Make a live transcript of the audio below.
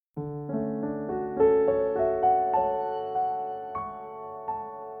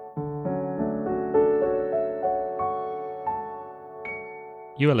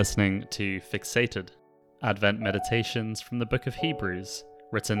You are listening to Fixated, Advent Meditations from the Book of Hebrews,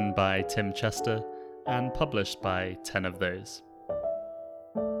 written by Tim Chester and published by 10 of Those.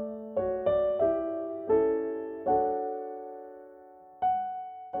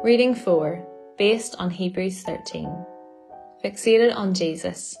 Reading 4, based on Hebrews 13. Fixated on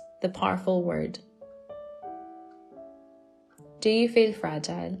Jesus, the powerful word. Do you feel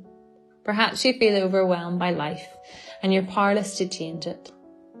fragile? Perhaps you feel overwhelmed by life and you're powerless to change it.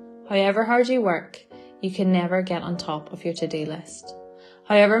 However hard you work, you can never get on top of your to-do list.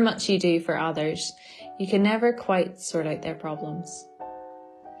 However much you do for others, you can never quite sort out their problems.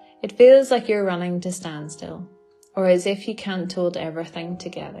 It feels like you're running to standstill, or as if you can't hold everything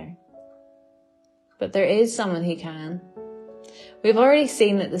together. But there is someone who can. We've already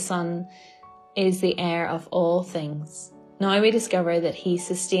seen that the Son is the heir of all things. Now we discover that he's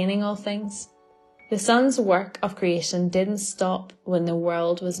sustaining all things. The Son's work of creation didn't stop when the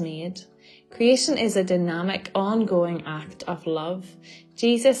world was made. Creation is a dynamic, ongoing act of love.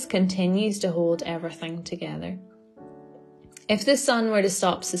 Jesus continues to hold everything together. If the Son were to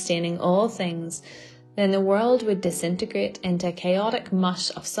stop sustaining all things, then the world would disintegrate into a chaotic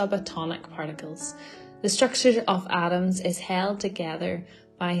mush of subatomic particles. The structure of atoms is held together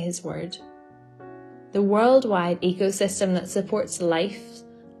by his word. The worldwide ecosystem that supports life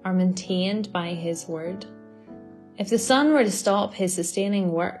are maintained by his word. If the Son were to stop his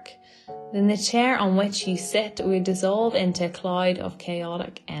sustaining work, then the chair on which you sit would dissolve into a cloud of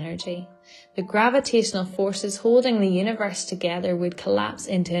chaotic energy. The gravitational forces holding the universe together would collapse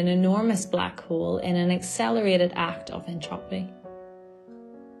into an enormous black hole in an accelerated act of entropy.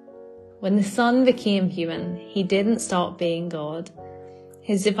 When the Son became human, he didn't stop being God.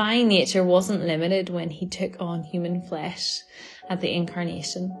 His divine nature wasn't limited when he took on human flesh at the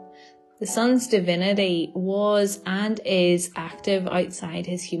incarnation. The Son's divinity was and is active outside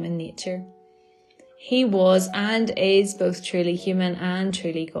his human nature. He was and is both truly human and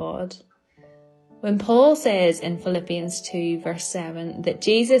truly God. When Paul says in Philippians 2 verse 7 that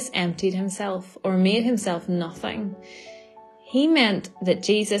Jesus emptied himself or made himself nothing, he meant that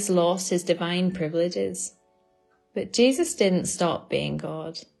Jesus lost his divine privileges. But Jesus didn't stop being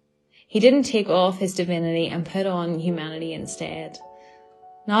God. He didn't take off his divinity and put on humanity instead.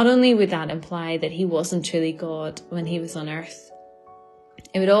 Not only would that imply that he wasn't truly God when he was on earth,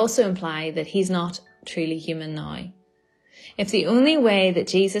 it would also imply that he's not truly human now. If the only way that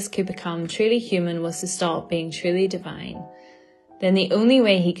Jesus could become truly human was to stop being truly divine, then the only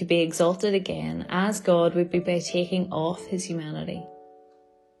way he could be exalted again as God would be by taking off his humanity.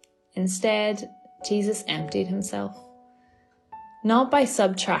 Instead, Jesus emptied himself. Not by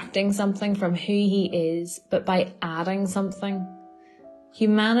subtracting something from who he is, but by adding something.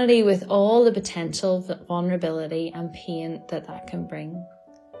 Humanity with all the potential vulnerability and pain that can bring.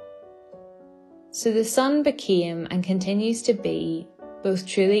 So the Son became and continues to be both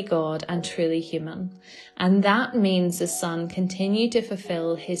truly God and truly human. And that means the Son continued to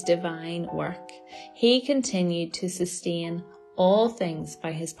fulfill his divine work. He continued to sustain all things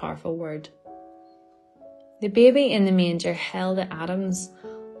by his powerful word. The baby in the manger held the atoms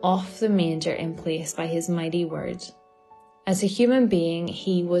off the manger in place by his mighty word. As a human being,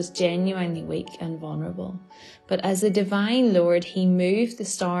 he was genuinely weak and vulnerable. But as the divine Lord, he moved the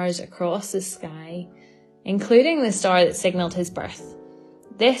stars across the sky, including the star that signaled his birth.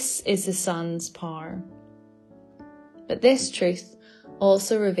 This is the Son's power. But this truth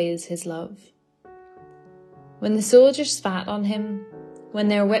also reveals his love. When the soldiers spat on him, when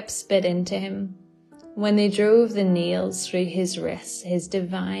their whips bit into him, when they drove the nails through his wrists, his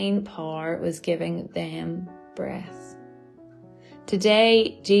divine power was giving them breath.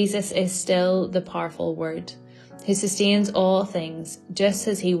 Today, Jesus is still the powerful word, who sustains all things, just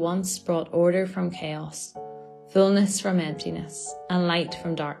as he once brought order from chaos, fullness from emptiness, and light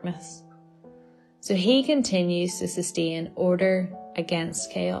from darkness. So he continues to sustain order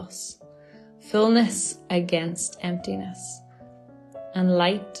against chaos, fullness against emptiness, and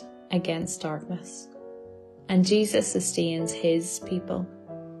light against darkness. And Jesus sustains his people.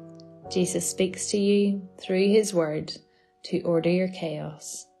 Jesus speaks to you through his word to order your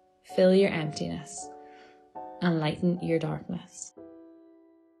chaos, fill your emptiness, and lighten your darkness.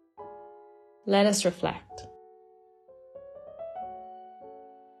 Let us reflect.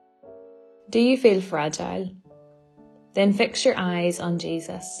 Do you feel fragile? Then fix your eyes on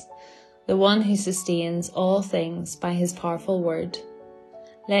Jesus, the one who sustains all things by his powerful word.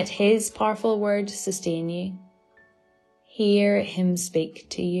 Let his powerful word sustain you. Hear him speak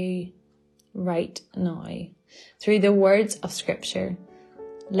to you right now through the words of Scripture.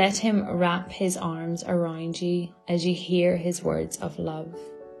 Let him wrap his arms around you as you hear his words of love.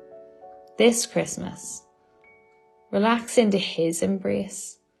 This Christmas, relax into his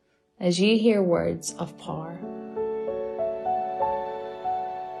embrace as you hear words of power.